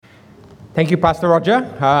Thank you, Pastor Roger.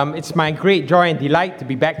 It's my great joy and delight to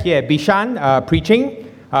be back here at Bishan preaching.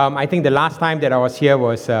 I think the last time that I was here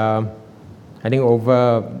was, over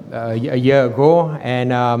a year ago.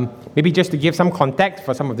 And maybe just to give some context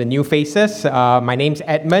for some of the new faces, my name's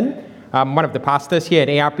Edmund. I'm one of the pastors here at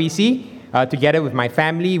ARPC. Together with my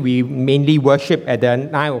family, we mainly worship at the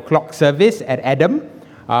 9 o'clock service at Adam.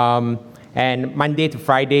 And Monday to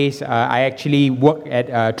Fridays, I actually work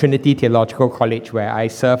at Trinity Theological College, where I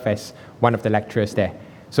serve as one of the lecturers there.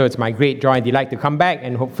 So it's my great joy and delight to come back,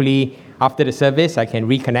 and hopefully after the service, I can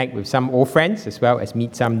reconnect with some old friends as well as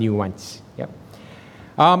meet some new ones. Yep.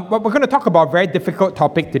 But we're going to talk about a very difficult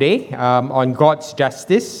topic today on God's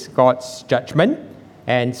justice, God's judgment.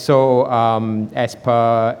 And so as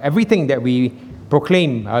per everything that we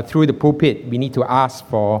proclaim through the pulpit, we need to ask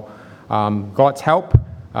for God's help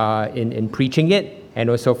in preaching it,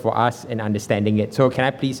 and also for us in understanding it. So can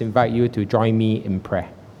I please invite you to join me in prayer?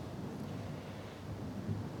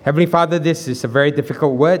 Heavenly Father, this is a very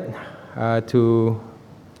difficult word to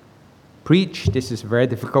preach. This is a very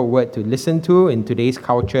difficult word to listen to in today's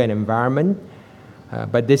culture and environment.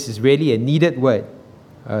 But this is really a needed word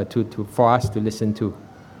for us to listen to.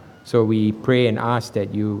 So we pray and ask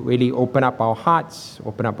that you really open up our hearts,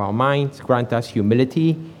 open up our minds, grant us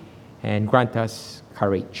humility, and grant us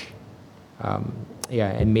courage.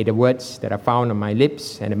 And may the words that are found on my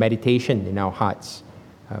lips and the meditation in our hearts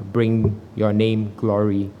bring your name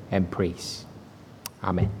glory and praise.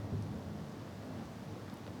 Amen.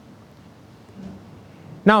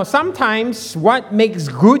 Now, sometimes what makes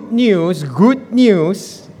good news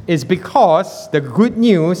is because the good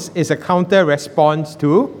news is a counter response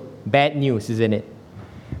to bad news, isn't it?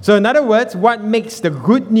 So in other words, what makes the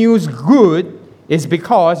good news good is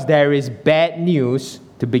because there is bad news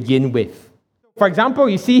to begin with. For example,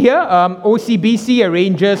 you see here, OCBC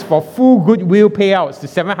arranges for full goodwill payouts to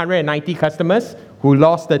 790 customers who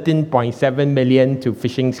lost 13.7 million to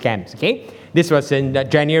phishing scams. Okay, this was in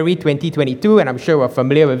January 2022, and I'm sure we're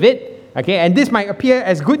familiar with it. Okay, and this might appear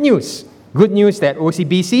as good news. Good news that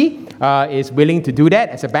OCBC is willing to do that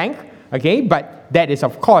as a bank. Okay, but that is,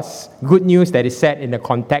 of course, good news that is set in the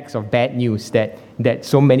context of bad news that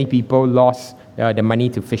so many people lost the money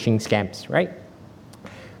to phishing scams, right?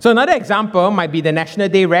 So another example might be the National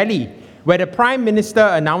Day Rally, where the Prime Minister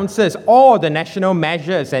announces all the national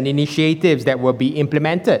measures and initiatives that will be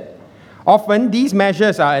implemented. Often, these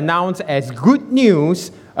measures are announced as good news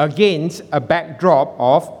against a backdrop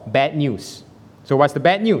of bad news. So what's the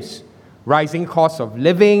bad news? Rising costs of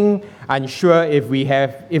living, unsure if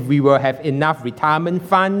we will have enough retirement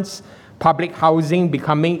funds, public housing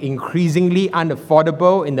becoming increasingly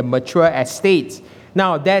unaffordable in the mature estates.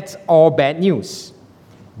 Now, that's all bad news.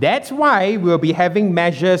 That's why we'll be having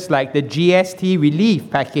measures like the GST relief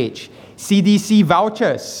package, CDC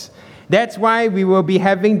vouchers. That's why we will be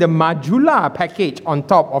having the Majula package on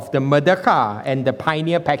top of the Merdeka and the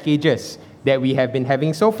Pioneer packages that we have been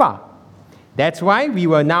having so far. That's why we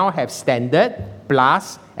will now have Standard,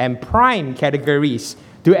 Plus, and Prime categories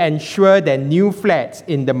to ensure that new flats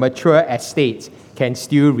in the mature estates can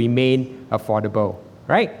still remain affordable,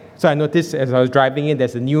 right? So I noticed as I was driving in,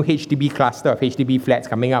 there's a new HDB cluster of HDB flats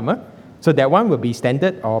coming up. So that one will be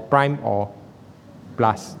Standard or Prime or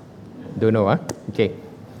Plus. Don't know, Okay.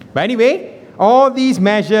 But anyway, all these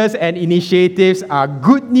measures and initiatives are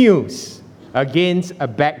good news against a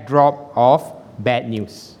backdrop of bad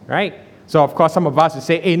news, right? So of course, some of us will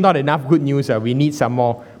say, hey, not enough good news, we need some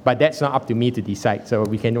more. But that's not up to me to decide, so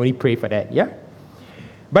we can only pray for that, yeah?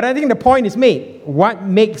 But I think the point is made. What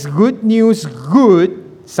makes good news good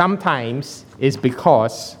sometimes is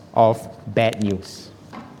because of bad news.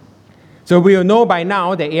 So we will know by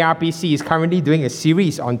now that ARPC is currently doing a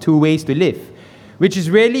series on 2 ways to live, which is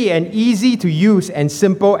really an easy-to-use and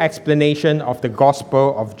simple explanation of the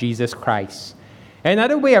gospel of Jesus Christ.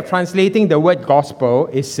 Another way of translating the word gospel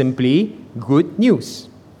is simply good news.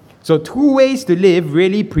 So 2 ways to live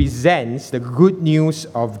really presents the good news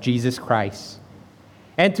of Jesus Christ.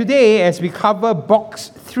 And today, as we cover box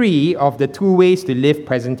 3 of the 2 ways to live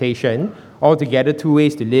presentation, altogether 2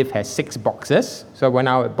 ways to live has 6 boxes. So we're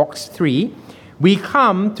now at box 3. We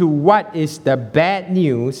come to what is the bad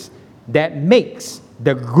news that makes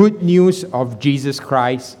the good news of Jesus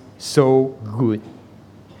Christ so good.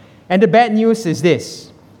 And the bad news is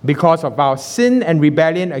this: because of our sin and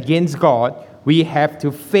rebellion against God, we have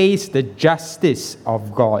to face the justice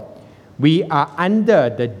of God. We are under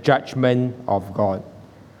the judgment of God.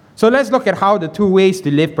 So let's look at how the 2 ways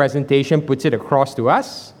to live presentation puts it across to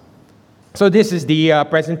us. So this is the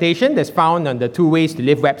presentation that's found on the 2 ways to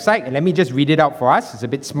live website. And let me just read it out for us. It's a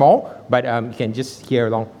bit small, but you can just hear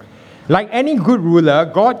along. Like any good ruler,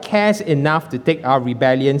 God cares enough to take our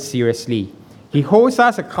rebellion seriously. He holds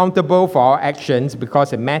us accountable for our actions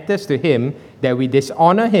because it matters to Him that we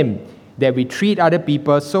dishonor Him, that we treat other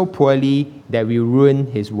people so poorly that we ruin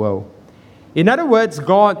His world. In other words,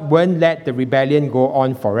 God won't let the rebellion go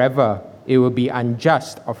on forever. It will be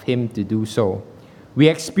unjust of Him to do so. We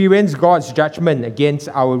experience God's judgment against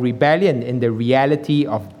our rebellion in the reality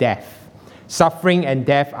of death. Suffering and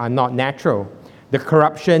death are not natural. The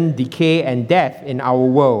corruption, decay, and death in our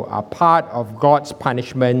world are part of God's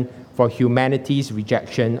punishment for humanity's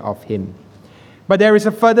rejection of Him. But there is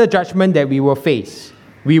a further judgment that we will face.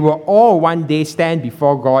 We will all one day stand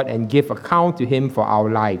before God and give account to Him for our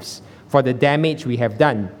lives, for the damage we have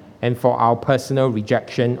done, and for our personal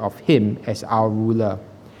rejection of Him as our ruler.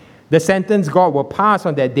 The sentence God will pass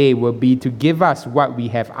on that day will be to give us what we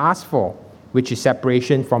have asked for, which is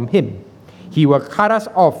separation from Him. He will cut us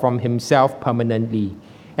off from Himself permanently.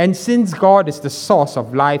 And since God is the source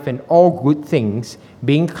of life and all good things,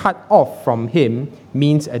 being cut off from Him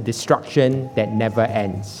means a destruction that never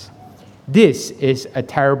ends. This is a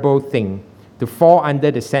terrible thing, to fall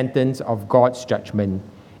under the sentence of God's judgment.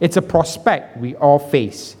 It's a prospect we all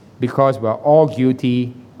face because we're all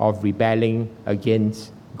guilty of rebelling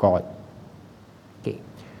against God. Okay.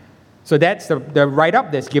 So that's the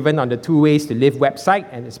write-up that's given on the 2 Ways to Live website,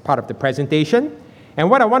 and it's part of the presentation. And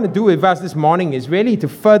what I want to do with us this morning is really to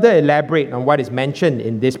further elaborate on what is mentioned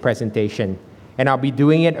in this presentation. And I'll be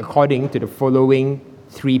doing it according to the following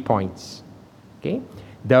 3 points. Okay?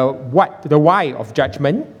 The why of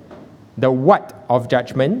judgment, the what of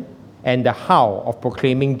judgment, and the how of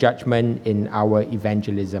proclaiming judgment in our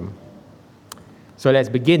evangelism. So let's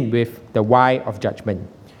begin with the why of judgment.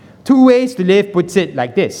 2 Ways to Live puts it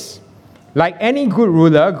like this. Like any good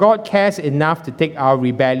ruler, God cares enough to take our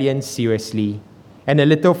rebellion seriously. And a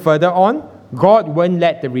little further on, God won't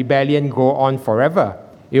let the rebellion go on forever.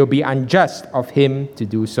 It will be unjust of Him to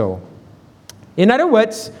do so. In other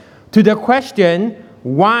words, to the question,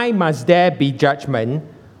 why must there be judgment?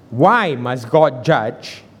 Why must God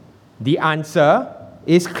judge? The answer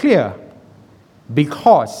is clear.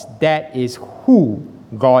 Because that is who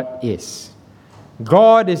God is.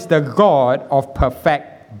 God is the God of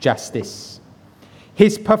perfect justice.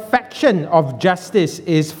 His perfection of justice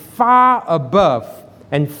is far above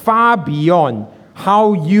and far beyond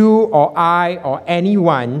how you or I or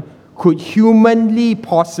anyone could humanly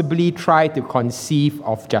possibly try to conceive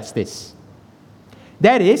of justice.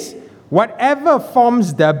 That is, whatever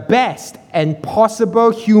forms the best and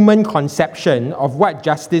possible human conception of what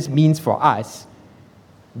justice means for us,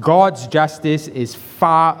 God's justice is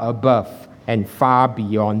far above and far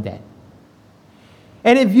beyond that.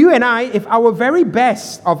 And if our very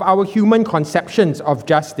best of our human conceptions of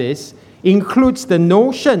justice includes the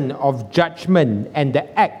notion of judgment and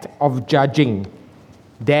the act of judging,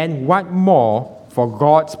 then what more for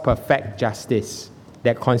God's perfect justice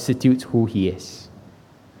that constitutes who He is?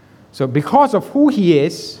 So because of who He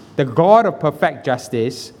is, the God of perfect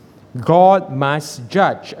justice, God must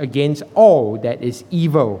judge against all that is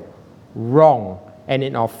evil, wrong, and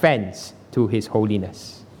in offense to His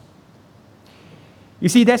holiness. You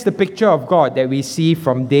see, that's the picture of God that we see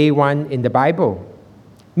from day one in the Bible.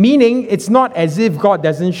 Meaning, it's not as if God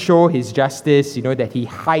doesn't show His justice, that He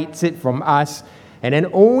hides it from us, and then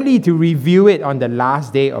only to reveal it on the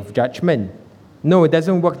last day of judgment. No, it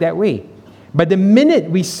doesn't work that way. But the minute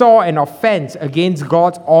we saw an offense against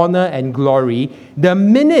God's honor and glory, the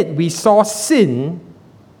minute we saw sin,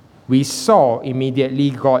 we saw immediately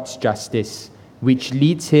God's justice, which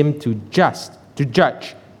leads Him to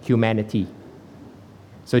judge humanity.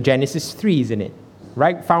 So Genesis 3, isn't it?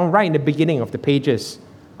 Right? Found right in the beginning of the pages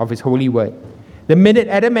of His holy word. The minute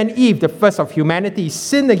Adam and Eve, the first of humanity,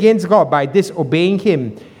 sinned against God by disobeying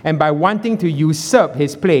Him and by wanting to usurp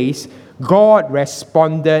His place, God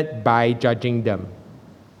responded by judging them.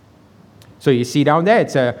 So you see down there,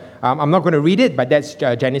 it's I'm not going to read it, but that's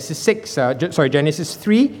Genesis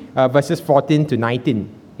 3, verses 14 to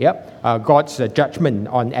 19. Yep, God's judgment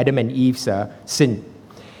on Adam and Eve's sin.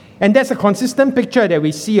 And that's a consistent picture that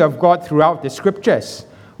we see of God throughout the scriptures.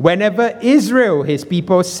 Whenever Israel, His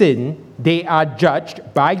people, sin, they are judged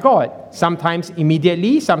by God. Sometimes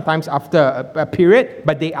immediately, sometimes after a period,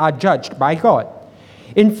 but they are judged by God.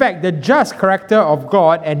 In fact, the just character of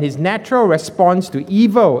God and His natural response to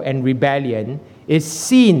evil and rebellion is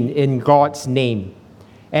seen in God's name.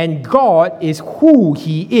 And God is who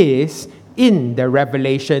He is in the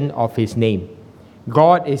revelation of His name.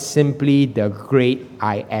 God is simply the great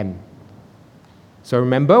I am. So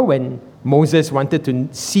remember when Moses wanted to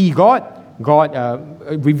see God, God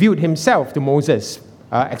revealed Himself to Moses.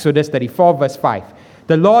 Exodus 34 verse 5.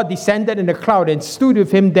 The Lord descended in the cloud and stood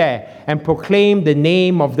with him there and proclaimed the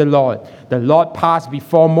name of the Lord. The Lord passed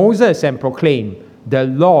before Moses and proclaimed, the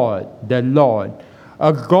Lord,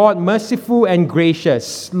 a God merciful and gracious,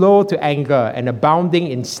 slow to anger and abounding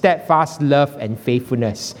in steadfast love and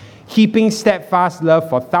faithfulness, keeping steadfast love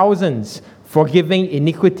for thousands, forgiving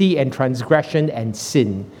iniquity and transgression and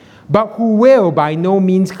sin, but who will by no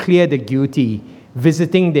means clear the guilty,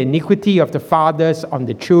 visiting the iniquity of the fathers on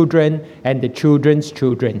the children and the children's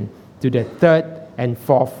children, to the third and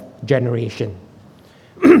fourth generation.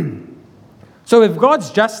 So if God's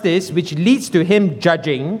justice, which leads to him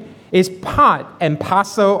judging, is part and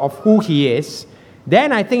parcel of who he is,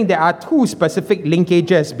 then I think there are two specific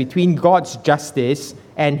linkages between God's justice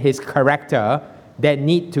and his character that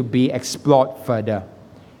need to be explored further.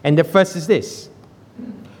 And the first is this: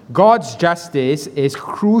 God's justice is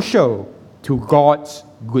crucial to God's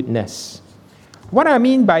goodness. What I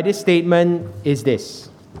mean by this statement is this.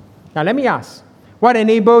 Now let me ask, what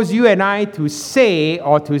enables you and I to say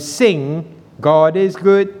or to sing, God is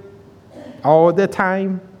good all the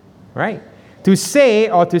time, right? To say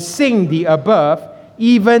or to sing the above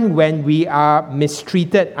even when we are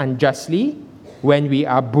mistreated unjustly, when we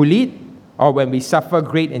are bullied, or when we suffer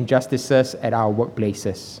great injustices at our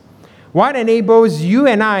workplaces. What enables you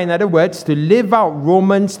and I, in other words, to live out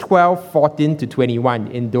Romans 12:14 to 21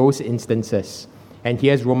 in those instances? And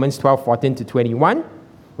here's Romans 12:14 to 21,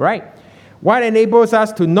 right? What enables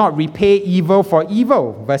us to not repay evil for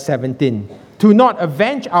evil, verse 17, to not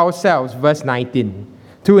avenge ourselves, verse 19,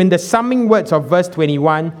 to, in the summing words of verse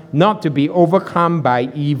 21, not to be overcome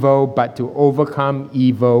by evil, but to overcome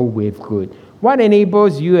evil with good. What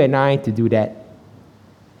enables you and I to do that?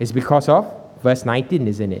 It's because of verse 19,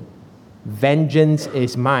 isn't it? Vengeance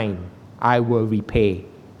is mine, I will repay,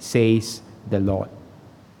 says the Lord.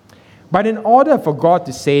 But in order for God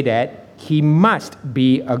to say that, he must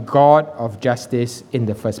be a God of justice in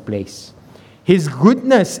the first place. His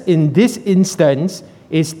goodness in this instance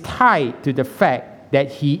is tied to the fact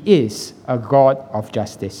that he is a God of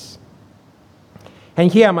justice.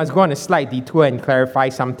 And here I must go on a slight detour and clarify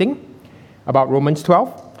something about Romans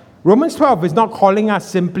 12. Romans 12 is not calling us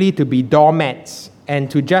simply to be doormats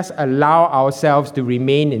and to just allow ourselves to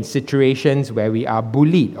remain in situations where we are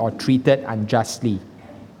bullied or treated unjustly,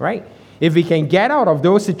 right? If we can get out of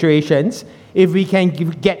those situations, if we can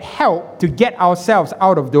get help to get ourselves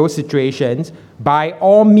out of those situations, by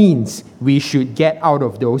all means, we should get out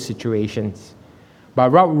of those situations.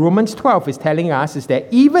 But what Romans 12 is telling us is that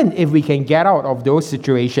even if we can get out of those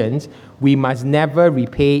situations, we must never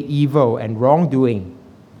repay evil and wrongdoing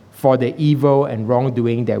for the evil and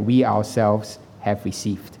wrongdoing that we ourselves have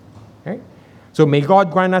received. Right? So may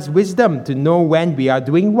God grant us wisdom to know when we are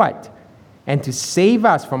doing what, and to save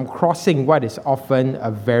us from crossing what is often a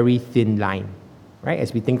very thin line, right?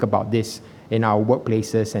 As we think about this in our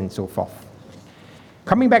workplaces and so forth.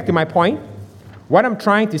 Coming back to my point, what I'm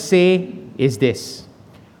trying to say is this.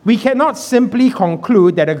 We cannot simply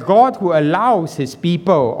conclude that a God who allows his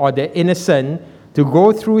people or the innocent to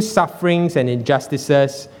go through sufferings and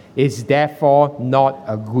injustices is therefore not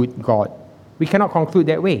a good God. We cannot conclude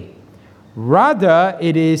that way. Rather,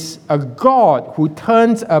 it is a God who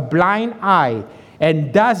turns a blind eye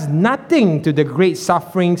and does nothing to the great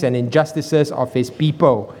sufferings and injustices of his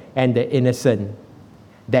people and the innocent.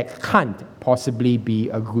 That can't possibly be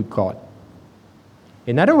a good God.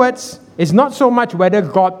 In other words, it's not so much whether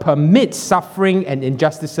God permits suffering and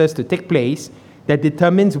injustices to take place that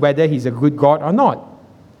determines whether he's a good God or not.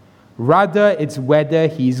 Rather, it's whether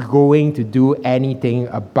he's going to do anything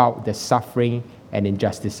about the suffering and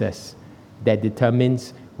injustices that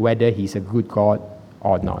determines whether he's a good God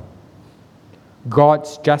or not.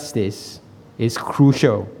 God's justice is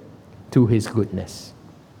crucial to his goodness.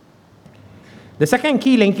 The second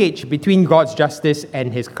key linkage between God's justice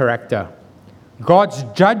and his character. God's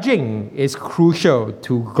judging is crucial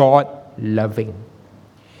to God loving.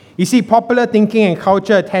 You see, popular thinking and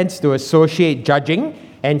culture tends to associate judging,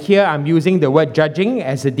 and here I'm using the word judging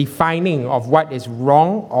as a defining of what is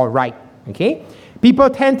wrong or right, okay?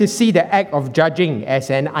 People tend to see the act of judging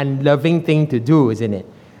as an unloving thing to do, isn't it?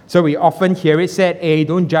 So we often hear it said, hey,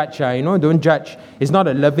 don't judge, don't judge. It's not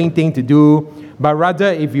a loving thing to do. But rather,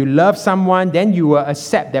 if you love someone, then you will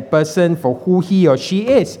accept that person for who he or she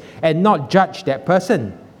is and not judge that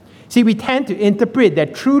person. See, we tend to interpret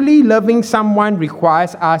that truly loving someone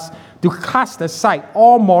requires us to cast aside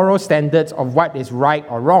all moral standards of what is right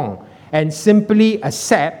or wrong and simply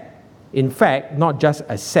accept, in fact, not just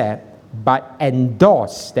accept, but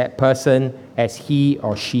endorse that person as he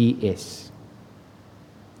or she is.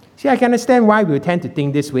 See, I can understand why we tend to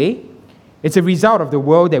think this way. It's a result of the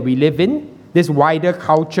world that we live in, this wider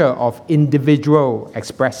culture of individual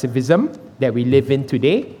expressivism that we live in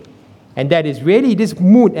today. And that is really this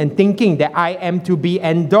mood and thinking that I am to be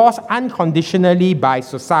endorsed unconditionally by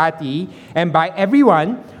society and by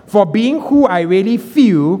everyone for being who I really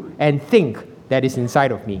feel and think that is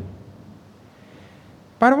inside of me.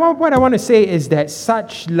 But what I want to say is that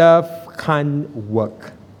such love can't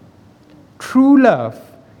work. True love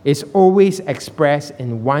is always expressed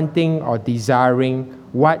in wanting or desiring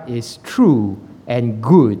what is true and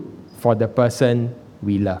good for the person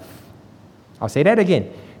we love. I'll say that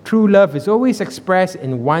again. True love is always expressed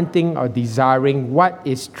in wanting or desiring what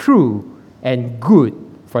is true and good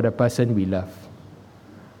for the person we love.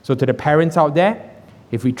 So to the parents out there,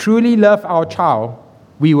 if we truly love our child,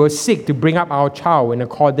 we will seek to bring up our child in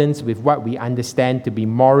accordance with what we understand to be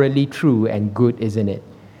morally true and good, isn't it?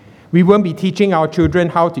 We won't be teaching our children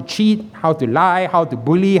how to cheat, how to lie, how to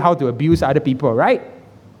bully, how to abuse other people, right?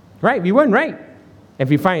 Right? We won't, right? If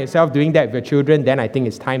you find yourself doing that with your children, then I think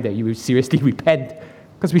it's time that you will seriously repent.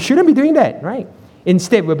 Because we shouldn't be doing that, right?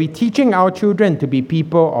 Instead, we'll be teaching our children to be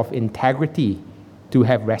people of integrity, to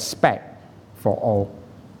have respect for all.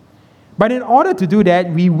 But in order to do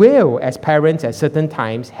that, we will, as parents at certain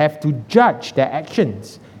times, have to judge their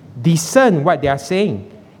actions, discern what they are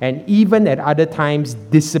saying, and even at other times,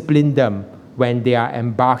 discipline them when they are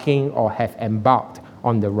embarking or have embarked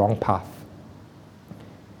on the wrong path.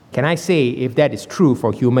 Can I say, if that is true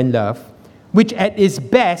for human love, which at its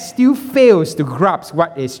best still fails to grasp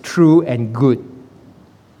what is true and good,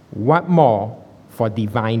 what more for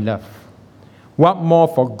divine love? What more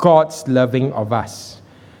for God's loving of us?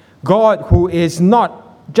 God, who is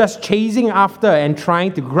not just chasing after and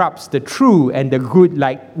trying to grasp the true and the good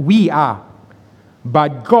like we are,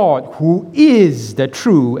 but God, who is the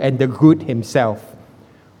true and the good himself.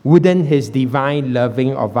 Wouldn't his divine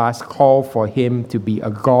loving of us call for him to be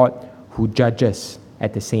a God who judges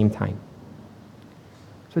at the same time?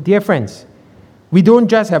 So, dear friends, we don't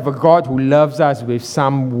just have a God who loves us with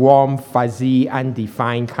some warm, fuzzy,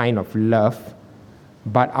 undefined kind of love,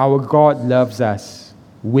 but our God loves us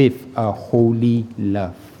with a holy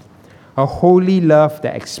love. A holy love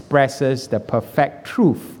that expresses the perfect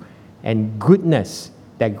truth and goodness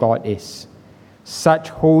that God is. Such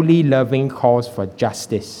holy loving calls for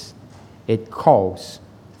justice. It calls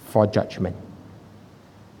for judgment.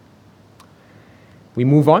 We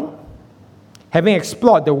move on. Having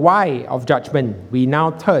explored the why of judgment, we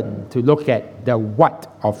now turn to look at the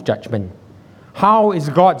what of judgment. How is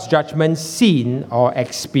God's judgment seen or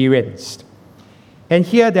experienced? And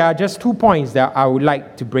here there are just 2 points that I would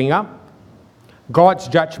like to bring up. God's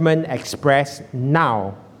judgment expressed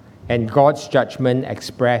now, and God's judgment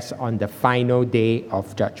expressed on the final day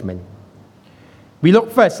of judgment. We look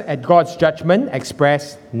first at God's judgment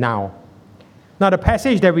expressed now. Now, the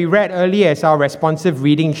passage that we read earlier as our responsive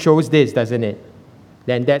reading shows this, doesn't it?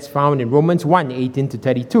 Then that's found in Romans 1, 18 to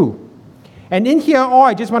 32. And in here, all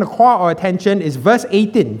I just want to call our attention is verse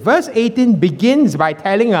 18. Verse 18 begins by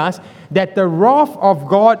telling us that the wrath of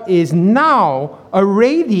God is now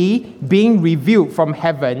already being revealed from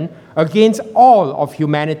heaven against all of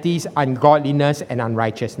humanity's ungodliness and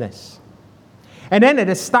unrighteousness. And then at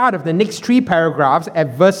the start of the next 3 paragraphs,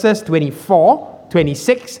 at verses 24,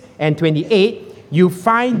 26, and 28, you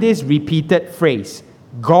find this repeated phrase,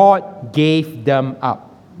 God gave them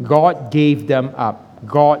up. God gave them up.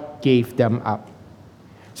 God gave them up.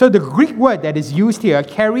 So the Greek word that is used here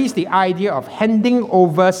carries the idea of handing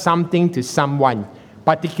over something to someone,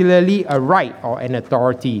 particularly a right or an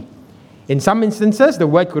authority. In some instances, the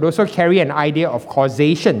word could also carry an idea of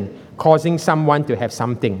causation, causing someone to have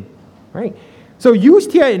something. Right? So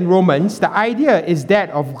used here in Romans, the idea is that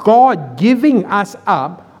of God giving us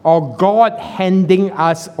up or God handing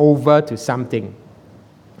us over to something.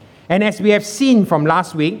 And as we have seen from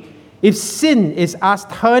last week, if sin is us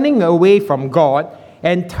turning away from God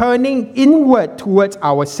and turning inward towards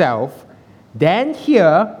ourselves, then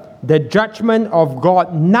here, the judgment of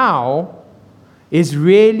God now is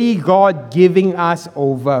really God giving us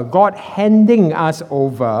over, God handing us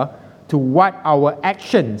over to what our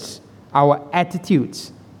actions, our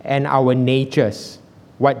attitudes, and our natures,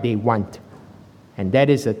 what they want. And that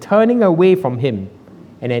is a turning away from Him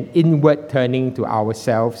and an inward turning to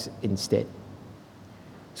ourselves instead.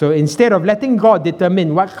 So instead of letting God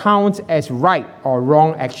determine what counts as right or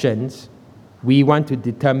wrong actions, we want to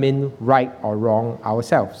determine right or wrong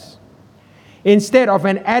ourselves. Instead of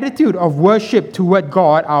an attitude of worship toward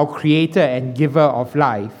God, our Creator and Giver of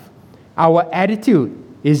life, our attitude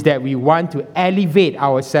is that we want to elevate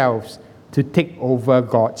ourselves to take over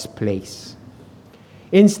God's place.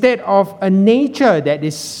 Instead of a nature that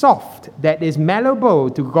is soft, that is malleable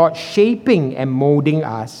to God shaping and molding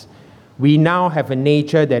us, we now have a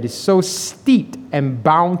nature that is so steeped and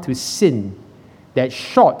bound to sin that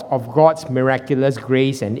short of God's miraculous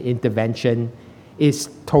grace and intervention is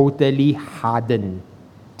totally hardened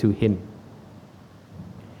to Him.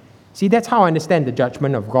 See, that's how I understand the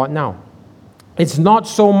judgment of God now. It's not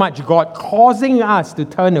so much God causing us to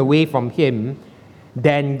turn away from Him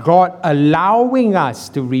than God allowing us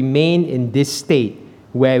to remain in this state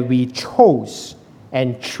where we chose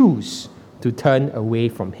and choose to turn away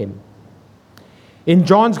from Him. In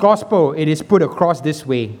John's Gospel, it is put across this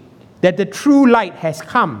way, that the true light has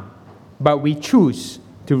come, but we choose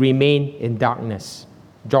to remain in darkness.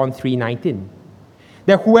 John 3:19.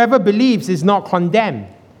 That whoever believes is not condemned,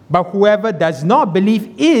 but whoever does not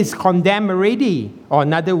believe is condemned already. Or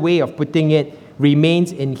another way of putting it,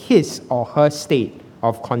 remains in his or her state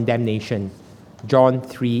of condemnation. John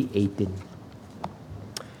 3:18.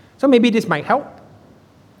 So maybe this might help.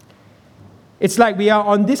 It's like we are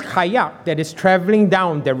on this kayak that is traveling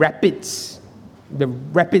down the rapids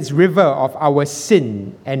river of our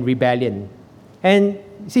sin and rebellion. And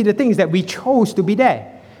see, the thing is that we chose to be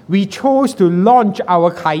there. We chose to launch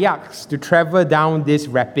our kayaks to travel down these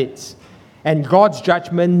rapids. And God's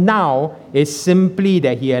judgment now is simply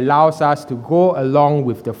that He allows us to go along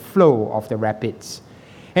with the flow of the rapids.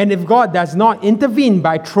 And if God does not intervene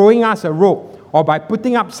by throwing us a rope or by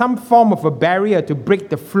putting up some form of a barrier to break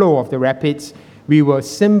the flow of the rapids, we will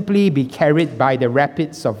simply be carried by the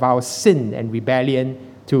rapids of our sin and rebellion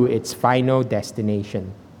to its final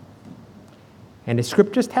destination. And the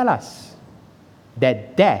scriptures tell us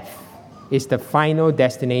that death is the final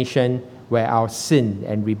destination where our sin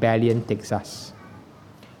and rebellion takes us.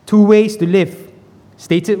 2 ways to live,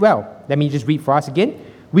 stated well. Let me just read for us again.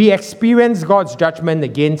 We experience God's judgment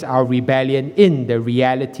against our rebellion in the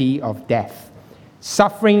reality of death.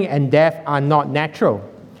 Suffering and death are not natural.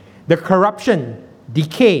 The corruption,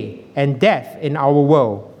 decay, and death in our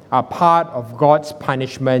world are part of God's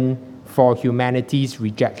punishment for humanity's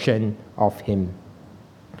rejection of Him.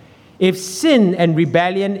 If sin and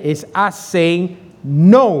rebellion is us saying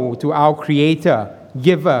no to our Creator,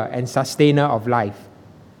 Giver, and Sustainer of life,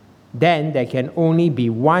 then there can only be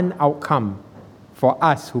one outcome for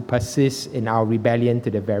us who persist in our rebellion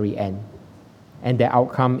to the very end. And the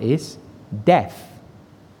outcome is death.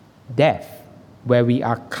 Death, where we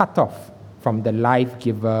are cut off from the life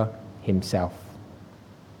giver Himself.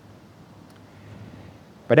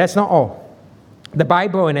 But that's not all. The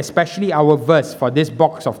Bible, and especially our verse for this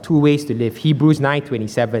box of 2 ways to live, Hebrews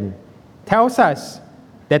 9:27, tells us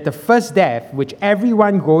that the first death, which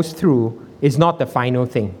everyone goes through, is not the final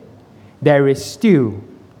thing. There is still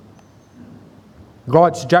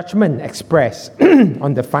God's judgment expressed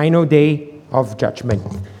on the final day of judgment.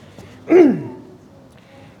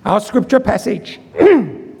 Our scripture passage,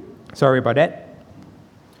 sorry about that.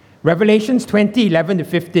 Revelations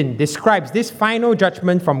 20:11-15 describes this final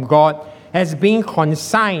judgment from God as being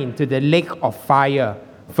consigned to the lake of fire,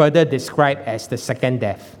 further described as the second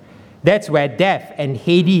death. That's where death and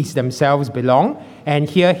Hades themselves belong, and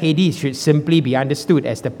here Hades should simply be understood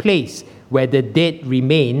as the place where the dead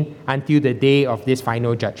remain until the day of this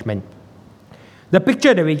final judgment. The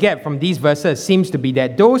picture that we get from these verses seems to be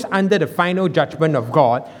that those under the final judgment of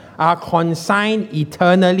God are consigned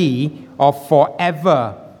eternally or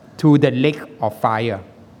forever to the lake of fire.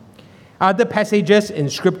 Other passages in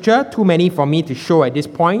Scripture, too many for me to show at this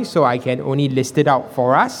point, so I can only list it out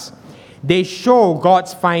for us. They show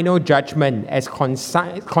God's final judgment as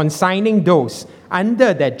consigning those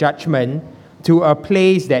under that judgment to a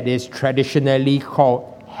place that is traditionally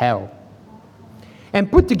called hell. And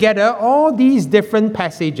put together all these different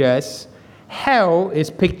passages, hell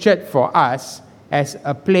is pictured for us as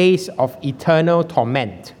a place of eternal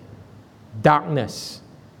torment, darkness,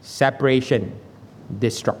 separation,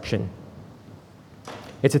 destruction.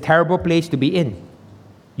 It's a terrible place to be in.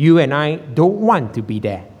 You and I don't want to be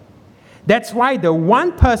there. That's why the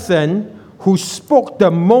one person who spoke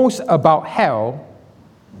the most about hell,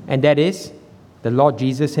 and that is the Lord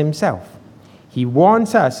Jesus Himself. He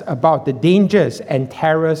warns us about the dangers and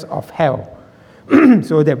terrors of hell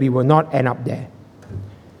so that we will not end up there.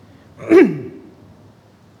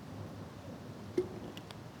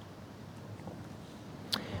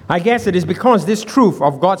 I guess it is because this truth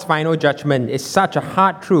of God's final judgment is such a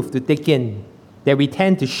hard truth to take in that we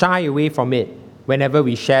tend to shy away from it whenever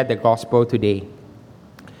we share the gospel today.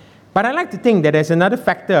 But I like to think that there's another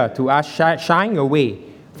factor to us shying away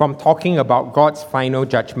from talking about God's final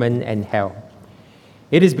judgment and hell.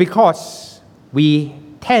 It is because we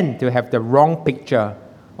tend to have the wrong picture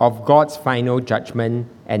of God's final judgment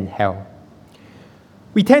and hell.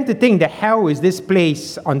 We tend to think that hell is this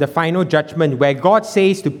place on the final judgment where God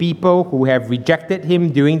says to people who have rejected Him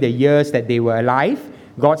during the years that they were alive,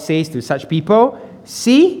 God says to such people,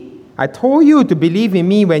 "See, I told you to believe in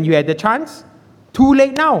me when you had the chance. Too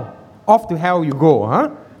late now. Off to hell you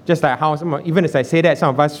go." Just like how, even as I say that, some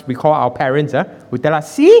of us recall our parents who tell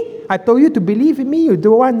us, "See, I told you to believe in me. You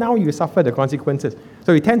don't want, now you suffer the consequences."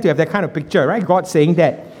 So we tend to have that kind of picture, right? God saying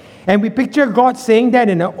that. And we picture God saying that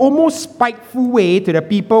in an almost spiteful way to the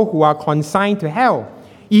people who are consigned to hell,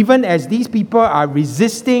 even as these people are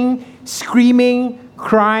resisting, screaming,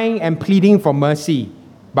 crying, and pleading for mercy.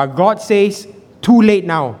 But God says, "Too late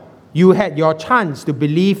now. You had your chance to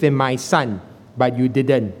believe in my Son, but you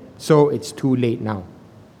didn't. So it's too late now."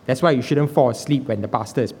 That's why you shouldn't fall asleep when the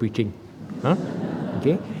pastor is preaching.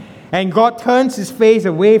 Okay? And God turns His face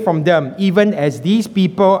away from them, even as these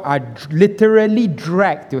people are literally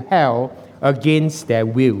dragged to hell against their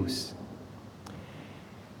wills.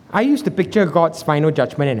 I used to picture God's final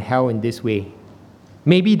judgment and hell in this way.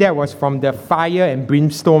 Maybe that was from the fire and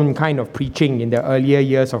brimstone kind of preaching in the earlier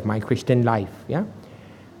years of my Christian life. Yeah?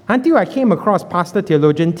 Until I came across Pastor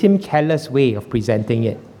Theologian Tim Keller's way of presenting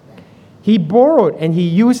it. He borrowed and he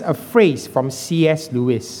used a phrase from C.S.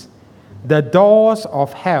 Lewis. The doors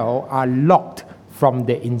of hell are locked from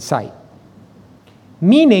the inside.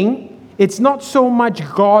 Meaning, it's not so much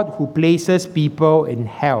God who places people in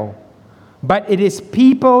hell, but it is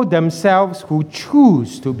people themselves who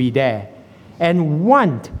choose to be there and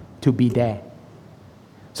want to be there.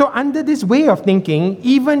 So under this way of thinking,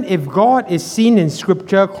 even if God is seen in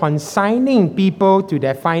Scripture consigning people to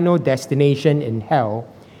their final destination in hell,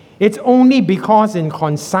 it's only because in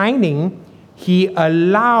consigning, He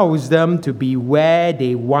allows them to be where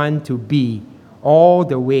they want to be all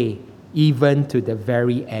the way, even to the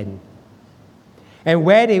very end. And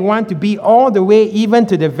where they want to be all the way, even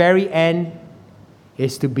to the very end,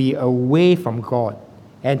 is to be away from God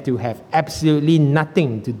and to have absolutely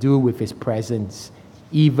nothing to do with His presence,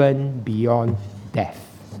 even beyond death.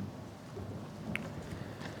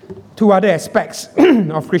 Two other aspects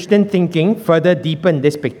of Christian thinking further deepen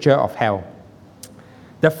this picture of hell.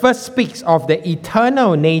 The first speaks of the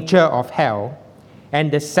eternal nature of hell,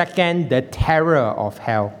 and the second, the terror of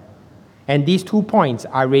hell. And these 2 points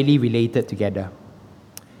are really related together.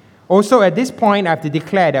 Also, at this point, I have to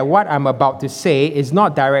declare that what I'm about to say is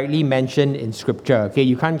not directly mentioned in Scripture. Okay,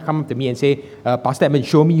 you can't come up to me and say, "Pastor Edmund,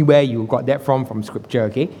 show me where you got that from Scripture."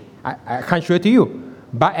 Okay, I can't show it to you.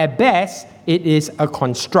 But at best, it is a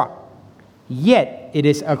construct. Yet, it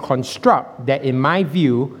is a construct that, in my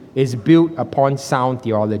view, is built upon sound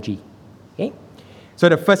theology. Okay? So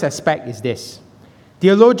the first aspect is this.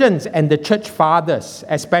 Theologians and the church fathers,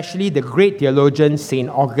 especially the great theologian St.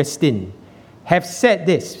 Augustine, have said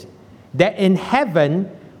this, that in heaven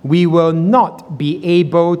we will not be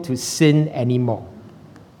able to sin anymore.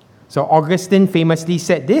 So Augustine famously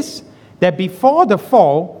said this, that before the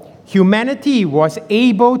fall, humanity was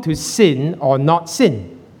able to sin or not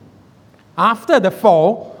sin. After the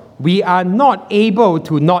fall, we are not able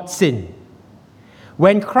to not sin.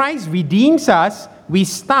 When Christ redeems us, we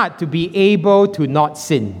start to be able to not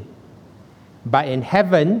sin. But in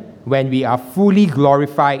heaven, when we are fully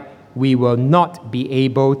glorified, we will not be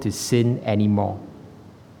able to sin anymore.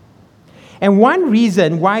 And one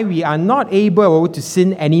reason why we are not able to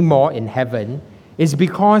sin anymore in heaven is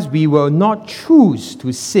because we will not choose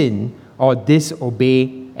to sin or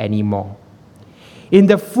disobey anymore. In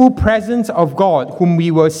the full presence of God, whom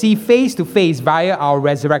we will see face to face via our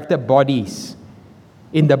resurrected bodies,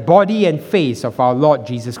 in the body and face of our Lord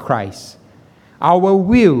Jesus Christ, our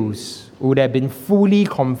wills would have been fully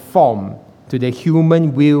conformed to the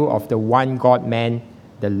human will of the one God-man,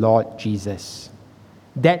 the Lord Jesus.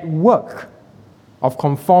 That work of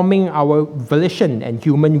conforming our volition and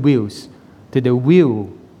human wills to the will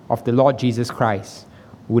of the Lord Jesus Christ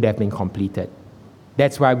would have been completed.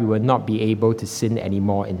 That's why we will not be able to sin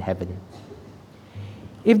anymore in heaven.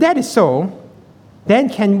 If that is so, then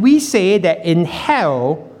can we say that in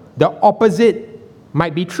hell, the opposite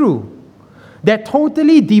might be true? That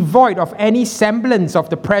totally devoid of any semblance of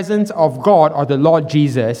the presence of God or the Lord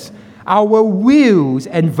Jesus, our wills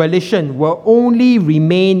and volition will only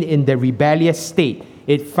remain in the rebellious state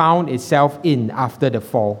it found itself in after the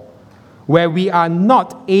fall, where we are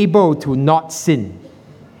not able to not sin,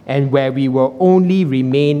 and where we will only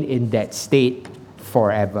remain in that state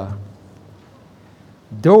forever.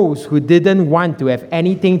 Those who didn't want to have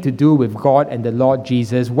anything to do with God and the Lord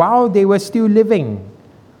Jesus while they were still living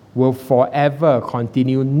will forever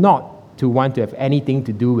continue not to want to have anything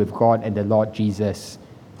to do with God and the Lord Jesus,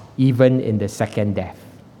 even in the second death.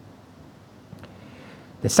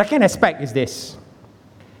 The second aspect is this.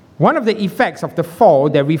 One of the effects of the fall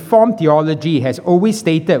that Reformed theology has always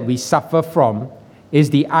stated we suffer from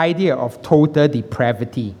is the idea of total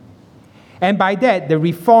depravity. And by that, the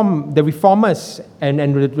reformers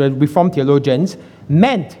and Reformed theologians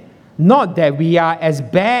meant not that we are as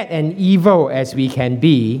bad and evil as we can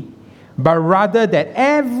be, but rather that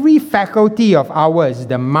every faculty of ours,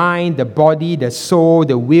 the mind, the body, the soul,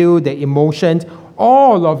 the will, the emotions,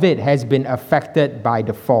 all of it has been affected by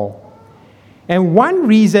the fall. And one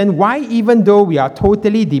reason why, even though we are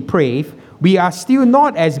totally depraved, we are still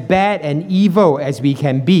not as bad and evil as we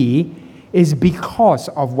can be, is because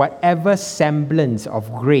of whatever semblance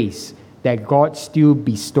of grace that God still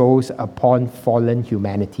bestows upon fallen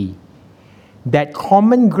humanity. That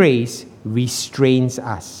common grace restrains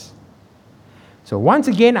us. So once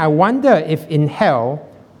again, I wonder if in hell,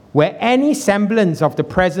 where any semblance of the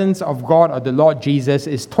presence of God or the Lord Jesus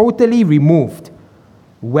is totally removed,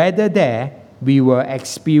 whether there we will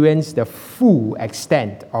experience the full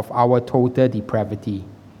extent of our total depravity.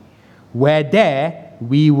 Where there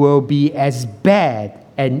we will be as bad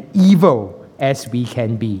and evil as we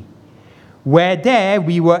can be. Where there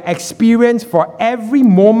we will experience for every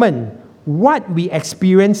moment what we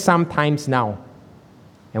experience sometimes now.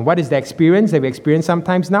 And what is the experience that we experience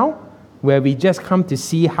sometimes now? Where we just come to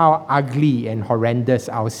see how ugly and horrendous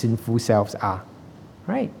our sinful selves are.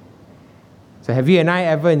 Right? So have you and I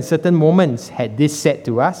ever in certain moments had this said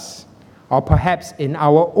to us? Or perhaps in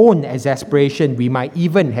our own exasperation, we might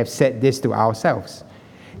even have said this to ourselves.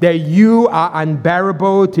 That you are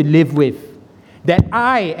unbearable to live with. That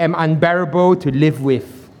I am unbearable to live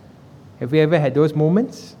with. Have you ever had those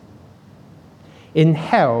moments? In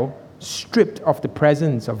hell, stripped of the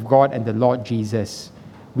presence of God and the Lord Jesus,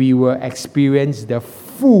 we will experience the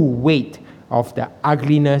full weight of the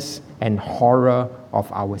ugliness and horror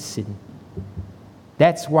of our sin.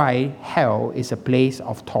 That's why hell is a place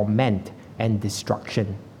of torment and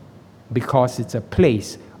destruction, because it's a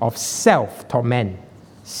place of self-torment,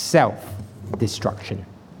 self-destruction.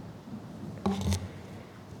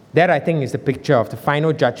 That, I think, is the picture of the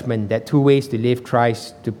final judgment that Two Ways to Live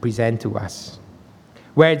tries to present to us,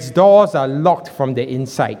 where its doors are locked from the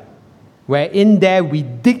inside, where in there we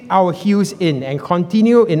dig our heels in and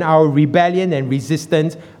continue in our rebellion and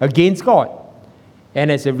resistance against God,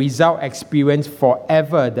 and as a result experience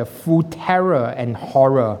forever the full terror and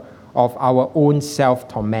horror of our own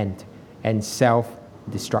self-torment and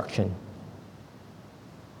self-destruction.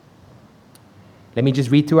 Let me just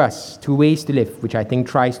read to us Two Ways to Live, which I think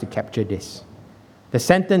tries to capture this. The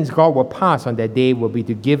sentence God will pass on that day will be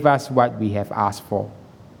to give us what we have asked for,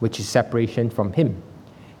 which is separation from Him.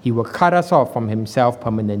 He will cut us off from Himself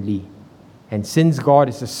permanently. And since God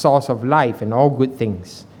is the source of life and all good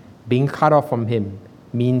things, being cut off from Him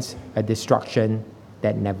means a destruction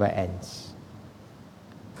that never ends.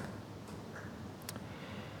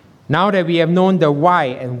 Now that we have known the why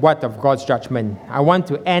and what of God's judgment, I want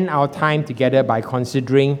to end our time together by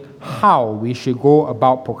considering how we should go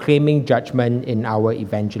about proclaiming judgment in our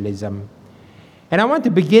evangelism. And I want to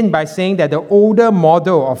begin by saying that the older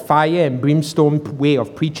model of fire and brimstone way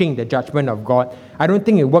of preaching the judgment of God, I don't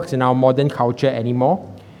think it works in our modern culture anymore.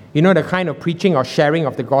 You know, the kind of preaching or sharing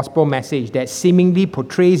of the gospel message that seemingly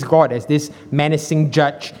portrays God as this menacing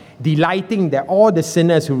judge, delighting that all the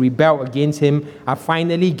sinners who rebel against Him are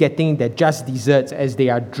finally getting their just deserts as they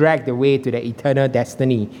are dragged away to the eternal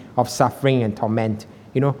destiny of suffering and torment.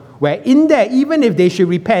 You know, where in there, even if they should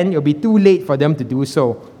repent, it'll be too late for them to do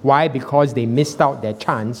so. Why? Because they missed out their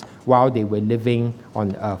chance while they were living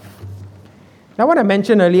on earth. Now, what I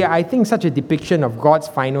mentioned earlier, I think such a depiction of God's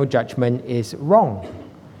final judgment is wrong.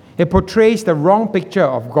 It portrays the wrong picture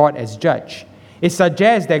of God as judge. It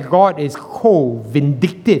suggests that God is cold,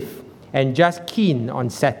 vindictive, and just keen on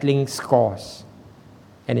settling scores.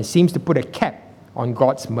 And it seems to put a cap on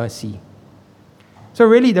God's mercy. So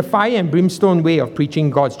really, the fire and brimstone way of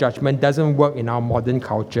preaching God's judgment doesn't work in our modern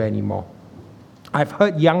culture anymore. I've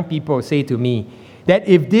heard young people say to me that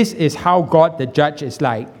if this is how God the judge is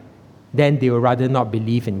like, then they would rather not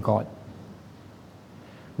believe in God.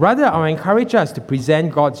 Rather, I encourage us to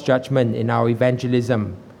present God's judgment in our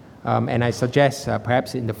evangelism, and I suggest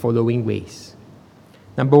perhaps in the following ways.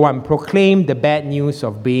 Number one, proclaim the bad news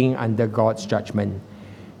of being under God's judgment.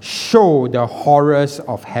 Show the horrors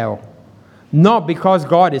of hell. Not because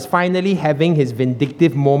God is finally having His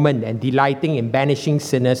vindictive moment and delighting in banishing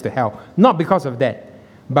sinners to hell. Not because of that,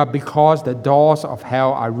 but because the doors of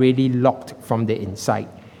hell are really locked from the inside.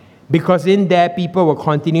 Because in there, people will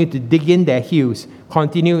continue to dig in their heels,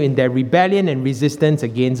 continue in their rebellion and resistance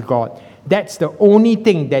against God. That's the only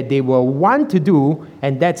thing that they will want to do,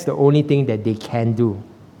 and that's the only thing that they can do.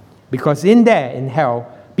 Because in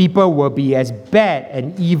hell, people will be as bad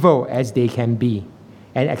and evil as they can be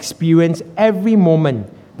and experience every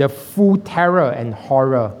moment the full terror and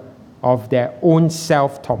horror of their own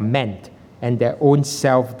self-torment and their own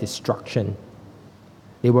self-destruction.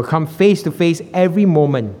 They will come face to face every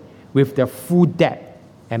moment with the full depth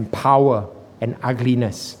and power and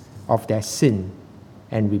ugliness of their sin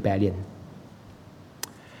and rebellion.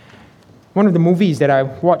 One of the movies that I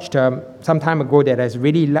watched some time ago that has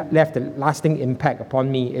really left a lasting impact upon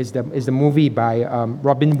me is the movie by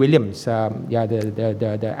Robin Williams,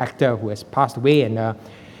 the actor who has passed away, and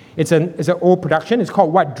it's an old production. It's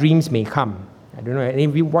called What Dreams May Come. I don't know, any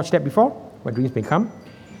of you watched that before? What Dreams May Come.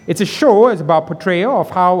 It's a show. It's about portrayal of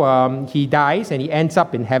how he dies and he ends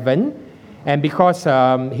up in heaven. And because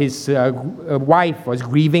his wife was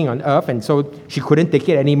grieving on earth, and so she couldn't take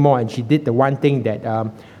it anymore, and she did the one thing that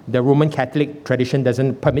the Roman Catholic tradition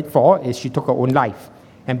doesn't permit for, is she took her own life.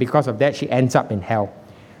 And because of that, she ends up in hell.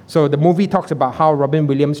 So the movie talks about how Robin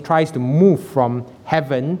Williams tries to move from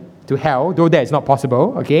heaven to hell, though that is not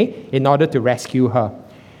possible, okay, in order to rescue her.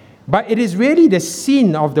 But it is really the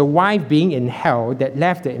scene of the wife being in hell that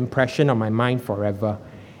left the impression on my mind forever.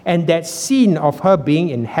 And that scene of her being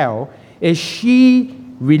in hell is she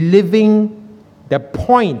reliving the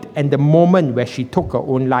point and the moment where she took her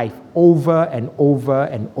own life over and over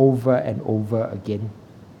and over and over again.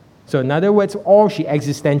 So in other words, all she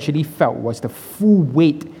existentially felt was the full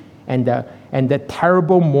weight and the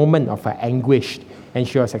terrible moment of her anguish, and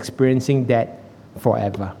she was experiencing that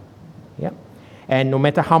forever. Yeah? And no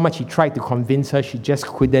matter how much he tried to convince her, she just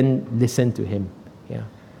couldn't listen to him. Yeah?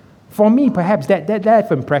 For me, perhaps that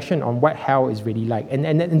left impression on what hell is really like,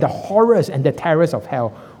 and the horrors and the terrors of hell,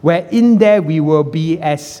 where in there we will be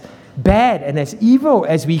as bad and as evil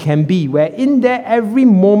as we can be, where in there every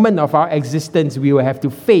moment of our existence we will have to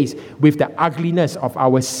face with the ugliness of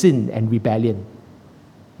our sin and rebellion.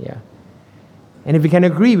 Yeah. And if we can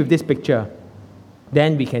agree with this picture,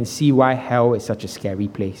 then we can see why hell is such a scary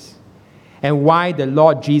place, and why the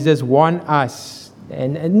Lord Jesus warned us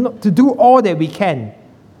and to do all that we can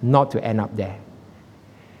not to end up there.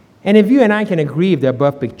 And if you and I can agree with the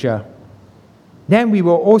above picture, then we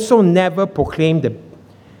will also never proclaim the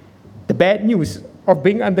bad news of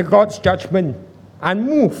being under God's judgment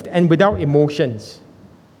unmoved and without emotions.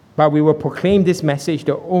 But we will proclaim this message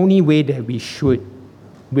the only way that we should,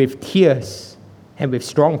 with tears and with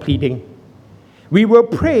strong pleading. We will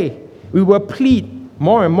pray, we will plead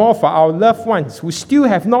more and more for our loved ones who still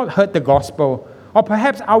have not heard the gospel, or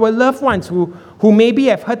perhaps our loved ones who maybe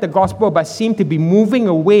have heard the gospel but seem to be moving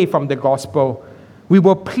away from the gospel. We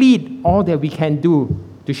will plead all that we can do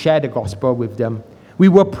to share the gospel with them. We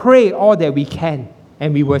will pray all that we can,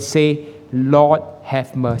 and we will say, Lord,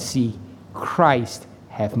 have mercy. Christ,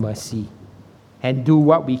 have mercy. And do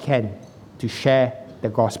what we can to share the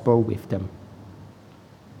gospel with them.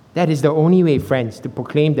 That is the only way, friends, to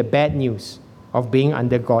proclaim the bad news of being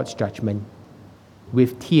under God's judgment,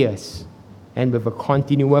 with tears and with a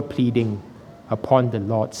continual pleading upon the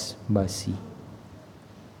Lord's mercy.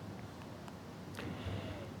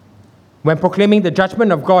 When proclaiming the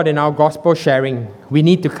judgment of God in our gospel sharing, we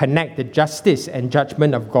need to connect the justice and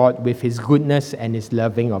judgment of God with His goodness and His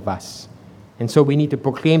loving of us. And so we need to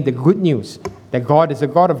proclaim the good news that God is a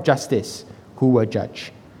God of justice who will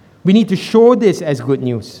judge. We need to show this as good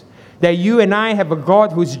news, that you and I have a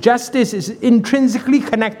God whose justice is intrinsically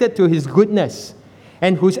connected to His goodness,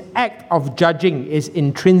 and whose act of judging is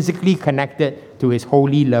intrinsically connected to His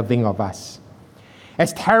holy loving of us.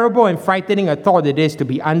 As terrible and frightening a thought it is to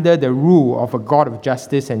be under the rule of a God of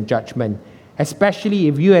justice and judgment, especially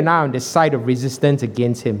if you and I are on the side of resistance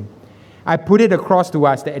against Him, I put it across to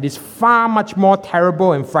us that it is far much more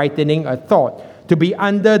terrible and frightening a thought to be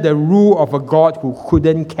under the rule of a God who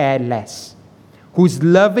couldn't care less, whose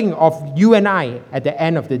loving of you and I at the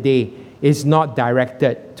end of the day is not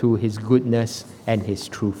directed to His goodness and His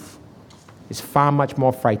truth. It's far much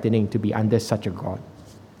more frightening to be under such a God.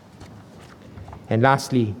 And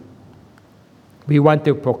lastly, we want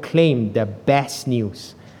to proclaim the best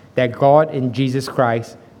news that God in Jesus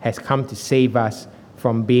Christ has come to save us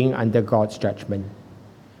from being under God's judgment.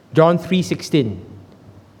 John 3:16,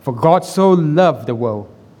 for God so loved the world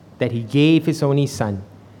that He gave His only Son,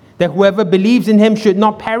 that whoever believes in Him should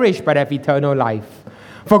not perish but have eternal life.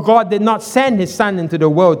 For God did not send His Son into the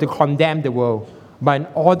world to condemn the world, but in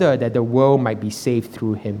order that the world might be saved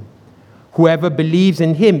through Him. Whoever believes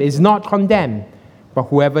in Him is not condemned, but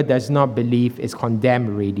whoever does not believe is condemned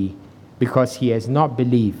already, because he has not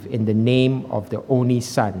believed in the name of the only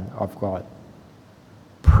Son of God.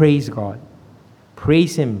 Praise God.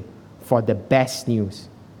 Praise Him for the best news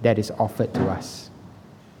that is offered to us.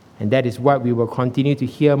 And that is what we will continue to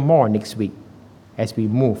hear more next week as we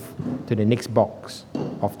move to the next box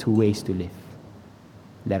of 2 ways to live.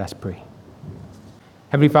 Let us pray.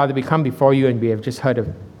 Heavenly Father, we come before you and we have just heard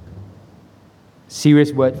a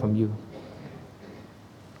serious word from you.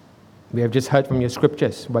 We have just heard from your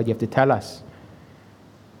scriptures what you have to tell us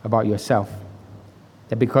about yourself.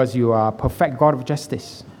 That because you are a perfect God of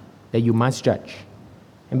justice, that you must judge.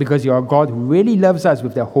 And because you are a God who really loves us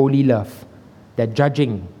with the holy love, that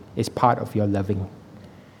judging is part of your loving.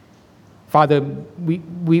 Father,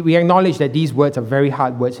 we acknowledge that these words are very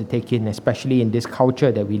hard words to take in, especially in this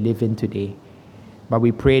culture that we live in today. But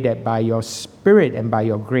we pray that by your Spirit and by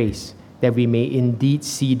your grace, that we may indeed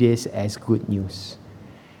see this as good news.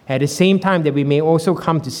 At the same time, that we may also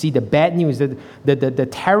come to see the bad news, the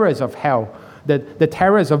terrors of hell, the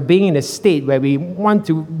terrors of being in a state where we want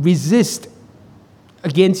to resist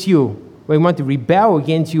against you, where we want to rebel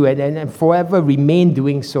against you and forever remain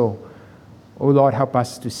doing so. Oh Lord, help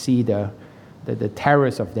us to see the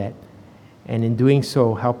terrors of that. And in doing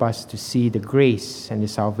so, help us to see the grace and the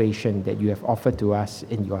salvation that you have offered to us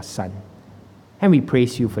in your Son. And we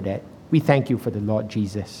praise you for that. We thank you for the Lord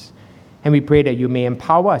Jesus. And we pray that you may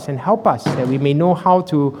empower us and help us, that we may know how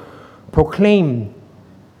to proclaim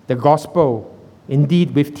the gospel,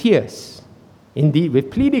 indeed with tears, indeed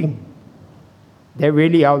with pleading, that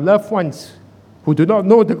really our loved ones who do not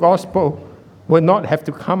know the gospel will not have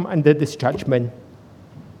to come under this judgment.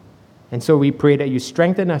 And so we pray that you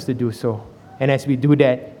strengthen us to do so. And as we do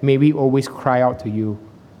that, may we always cry out to you,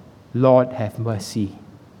 Lord, have mercy.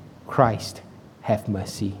 Christ, have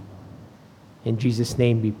mercy. In Jesus'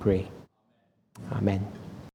 name we pray. Amen.